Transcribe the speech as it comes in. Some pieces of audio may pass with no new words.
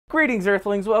Greetings,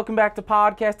 Earthlings. Welcome back to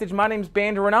Podcastage. My name's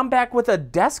Bander, and I'm back with a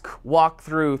desk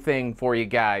walkthrough thing for you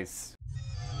guys.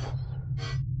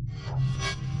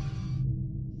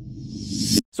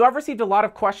 So I've received a lot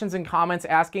of questions and comments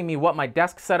asking me what my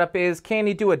desk setup is. Can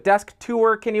you do a desk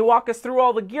tour? Can you walk us through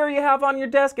all the gear you have on your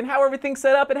desk and how everything's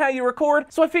set up and how you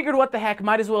record? So I figured what the heck,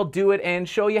 might as well do it and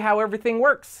show you how everything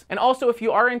works. And also, if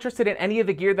you are interested in any of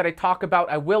the gear that I talk about,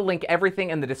 I will link everything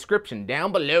in the description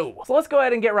down below. So let's go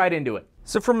ahead and get right into it.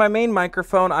 So for my main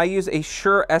microphone, I use a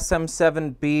Shure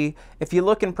SM7B. If you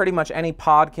look in pretty much any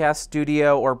podcast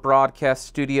studio or broadcast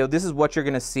studio, this is what you're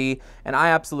going to see, and I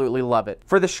absolutely love it.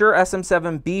 For the Shure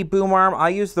SM7B boom arm, I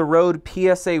use the Rode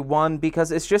PSA-1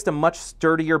 because it's just a much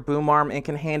sturdier boom arm and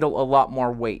can handle a lot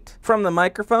more weight. From the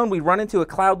microphone, we run into a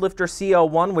Cloudlifter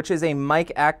CL1, which is a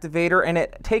mic activator, and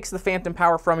it takes the phantom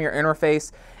power from your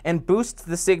interface and boosts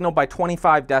the signal by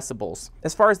 25 decibels.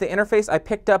 As far as the interface, I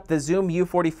picked up the Zoom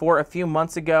U44 a few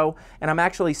months ago, and I'm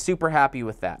actually super happy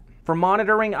with that. For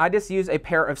monitoring, I just use a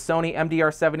pair of Sony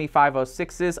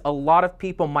MDR7506s. A lot of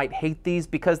people might hate these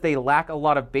because they lack a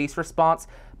lot of bass response,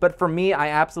 but for me, I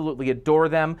absolutely adore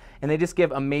them, and they just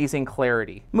give amazing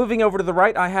clarity. Moving over to the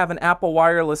right, I have an Apple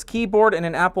wireless keyboard and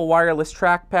an Apple wireless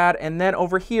trackpad, and then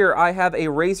over here, I have a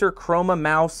Razer Chroma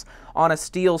mouse on a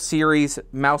SteelSeries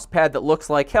mouse pad that looks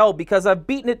like hell because I've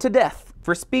beaten it to death.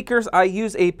 For speakers, I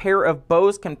use a pair of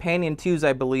Bose Companion 2s,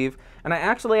 I believe, and I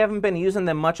actually haven't been using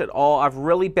them much at all. I've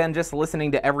really been just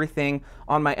listening to everything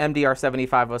on my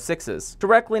MDR7506s.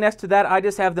 Directly next to that, I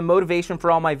just have the motivation for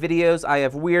all my videos. I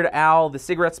have Weird Al, The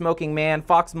Cigarette Smoking Man,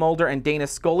 Fox Mulder, and Dana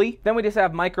Scully. Then we just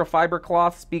have microfiber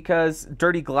cloths because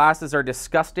dirty glasses are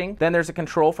disgusting. Then there's a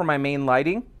control for my main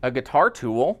lighting, a guitar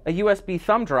tool, a USB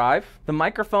thumb drive, the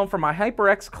microphone for my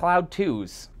HyperX Cloud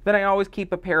 2s. Then I always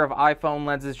keep a pair of iPhone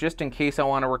lenses just in case I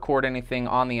want to record anything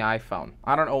on the iPhone.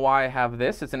 I don't know why I have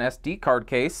this. It's an SD card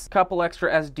case. Couple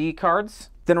extra SD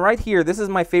cards. Then right here, this is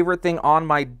my favorite thing on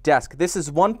my desk. This is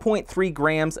 1.3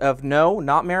 grams of, no,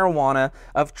 not marijuana,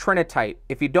 of trinitite.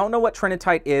 If you don't know what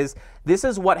trinitite is, this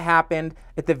is what happened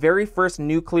at the very first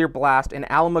nuclear blast in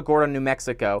Alamogordo, New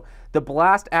Mexico. The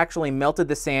blast actually melted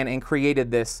the sand and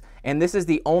created this, and this is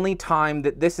the only time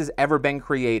that this has ever been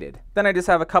created. Then I just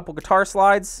have a couple guitar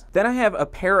slides. Then I have a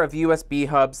pair of USB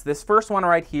hubs. This first one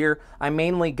right here, I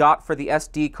mainly got for the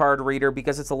SD card reader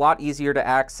because it's a lot easier to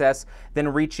access than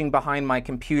reaching behind my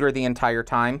computer the entire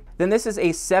time. Then this is a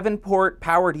 7-port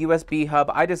powered USB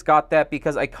hub. I just got that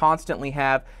because I constantly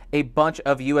have a bunch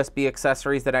of USB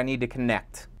accessories that I need to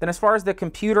connect. Then as far as the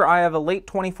computer, I have a late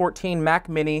 2014 Mac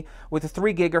Mini with a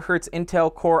 3 GHz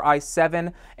Intel Core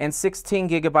i7 and 16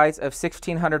 gigabytes of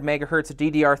 1600 megahertz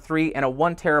DDR3 and a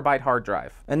 1 terabyte hard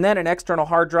drive. And then an external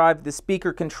hard drive, the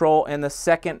speaker control, and the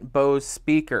second Bose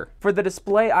speaker. For the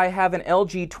display, I have an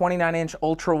LG 29-inch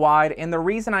ultra wide, and the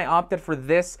reason I opted for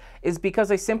this is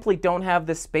because I simply don't have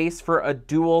the space for a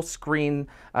dual screen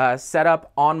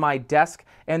setup on my desk,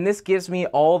 and this gives me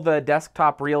all the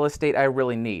desktop real estate I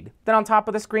really need. Then on top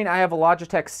of the screen, I have a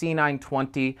Logitech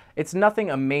C920. It's nothing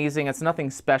amazing, it's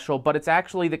nothing special, but it's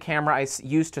actually the camera I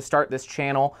used to start this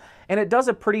channel, and it does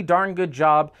a pretty darn good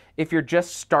job if you're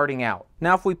just starting out.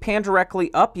 Now, if we pan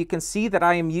directly up, you can see that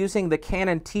I am using the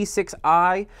Canon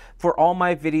T6i for all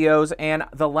my videos, and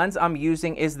the lens I'm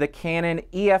using is the Canon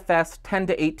EFS 10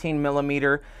 to 18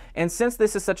 millimeter. And since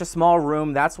this is such a small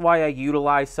room, that's why I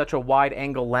utilize such a wide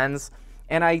angle lens,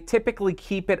 and I typically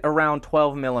keep it around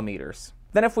 12 millimeters.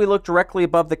 Then if we look directly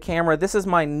above the camera, this is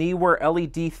my Neewer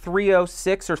LED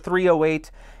 306 or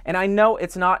 308, and I know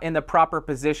it's not in the proper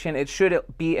position. It should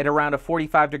be at around a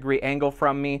 45-degree angle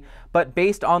from me, but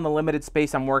based on the limited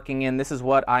space I'm working in, this is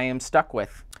what I am stuck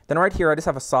with. Then right here, I just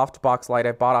have a softbox light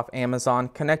I bought off Amazon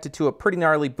connected to a pretty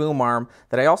gnarly boom arm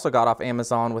that I also got off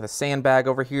Amazon with a sandbag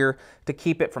over here to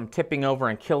keep it from tipping over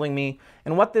and killing me.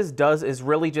 And what this does is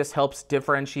really just helps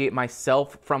differentiate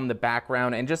myself from the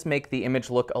background and just make the image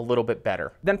look a little bit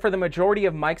better. Then for the majority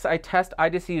of mics I test, I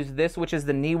just use this, which is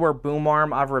the Neewer boom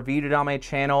arm. I've reviewed it on my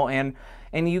channel, and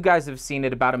you guys have seen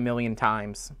it about 1,000,000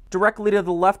 times. Directly to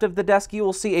the left of the desk, you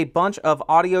will see a bunch of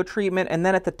audio treatment, and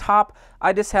then at the top,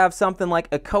 I just have something like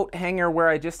a coat hanger where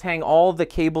I just hang all the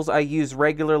cables I use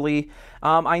regularly.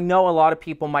 I know a lot of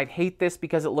people might hate this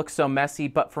because it looks so messy,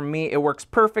 but for me, it works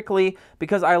perfectly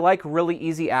because I like really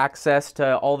easy access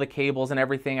to all the cables and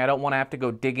everything. I don't want to have to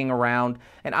go digging around,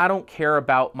 and I don't care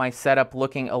about my setup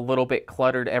looking a little bit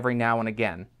cluttered every now and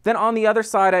again. Then on the other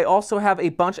side, I also have a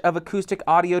bunch of acoustic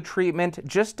audio treatment.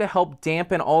 just to help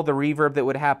dampen all the reverb that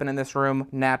would happen in this room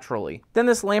naturally. Then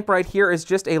this lamp right here is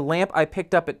just a lamp I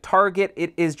picked up at Target.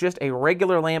 It is just a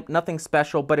regular lamp, nothing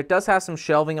special, but it does have some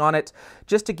shelving on it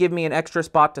just to give me an extra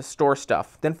spot to store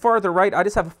stuff. Then farther right, I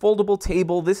just have a foldable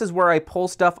table. This is where I pull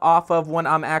stuff off of when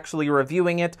I'm actually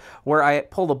reviewing it, where I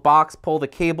pull the box, pull the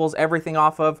cables, everything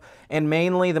off of, and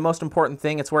mainly the most important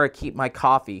thing, it's where I keep my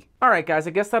coffee. Alright guys, I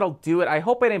guess that'll do it. I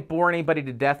hope I didn't bore anybody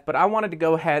to death, but I wanted to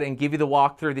go ahead and give you the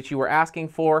walkthrough that you were asking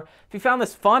for. If you found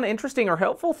this fun, interesting, or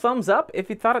helpful, thumbs up. If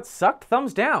you thought it sucked,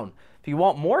 thumbs down. If you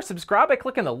want more, subscribe by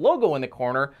clicking the logo in the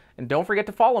corner. And don't forget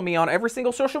to follow me on every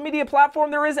single social media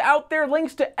platform there is out there.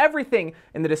 Links to everything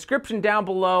in the description down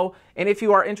below. And if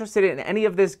you are interested in any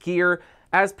of this gear,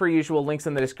 as per usual, links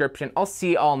in the description. I'll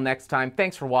see you all next time.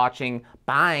 Thanks for watching.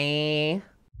 Bye.